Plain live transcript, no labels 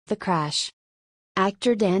the crash.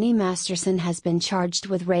 Actor Danny Masterson has been charged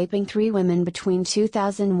with raping 3 women between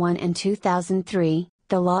 2001 and 2003,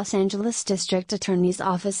 the Los Angeles District Attorney's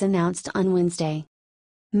Office announced on Wednesday.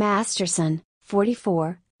 Masterson,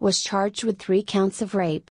 44, was charged with 3 counts of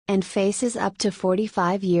rape, and faces up to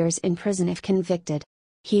 45 years in prison if convicted.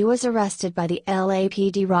 He was arrested by the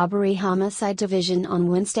LAPD Robbery Homicide Division on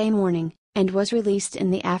Wednesday morning, and was released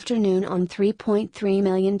in the afternoon on $3.3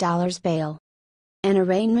 million bail. An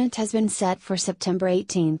arraignment has been set for September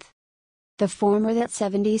 18. The former That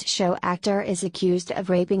 70s Show actor is accused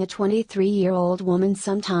of raping a 23-year-old woman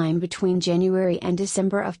sometime between January and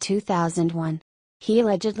December of 2001. He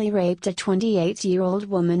allegedly raped a 28-year-old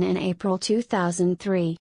woman in April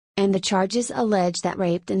 2003. And the charges allege that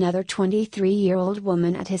raped another 23-year-old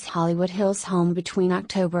woman at his Hollywood Hills home between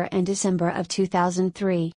October and December of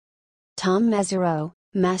 2003. Tom Mesereau,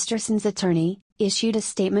 Masterson's attorney, issued a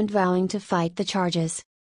statement vowing to fight the charges.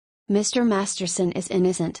 Mr. Masterson is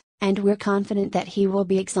innocent, and we're confident that he will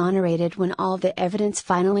be exonerated when all the evidence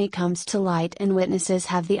finally comes to light and witnesses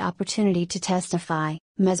have the opportunity to testify,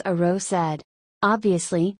 Mesereau said.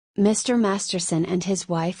 Obviously, Mr. Masterson and his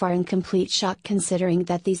wife are in complete shock considering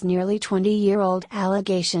that these nearly 20-year-old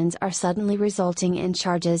allegations are suddenly resulting in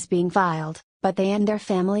charges being filed, but they and their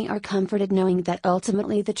family are comforted knowing that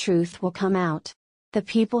ultimately the truth will come out. The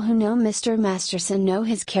people who know Mr. Masterson know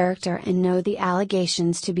his character and know the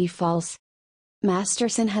allegations to be false.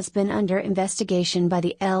 Masterson has been under investigation by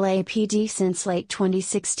the LAPD since late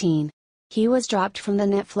 2016. He was dropped from the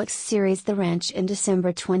Netflix series The Ranch in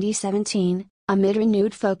December 2017, amid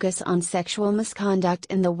renewed focus on sexual misconduct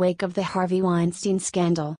in the wake of the Harvey Weinstein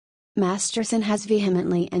scandal. Masterson has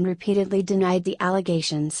vehemently and repeatedly denied the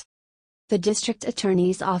allegations. The district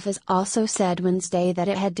attorney's office also said Wednesday that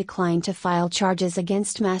it had declined to file charges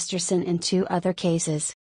against Masterson in 2 other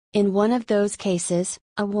cases. In one of those cases,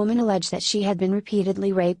 a woman alleged that she had been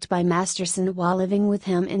repeatedly raped by Masterson while living with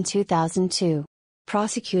him in 2002.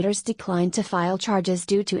 Prosecutors declined to file charges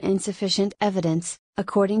due to insufficient evidence,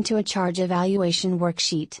 according to a charge evaluation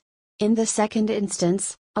worksheet. In the second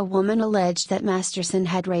instance, a woman alleged that Masterson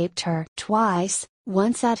had raped her twice,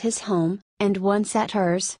 once at his home, and once at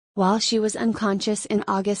hers, while she was unconscious in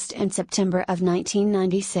August and September of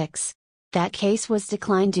 1996. That case was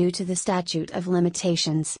declined due to the statute of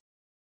limitations.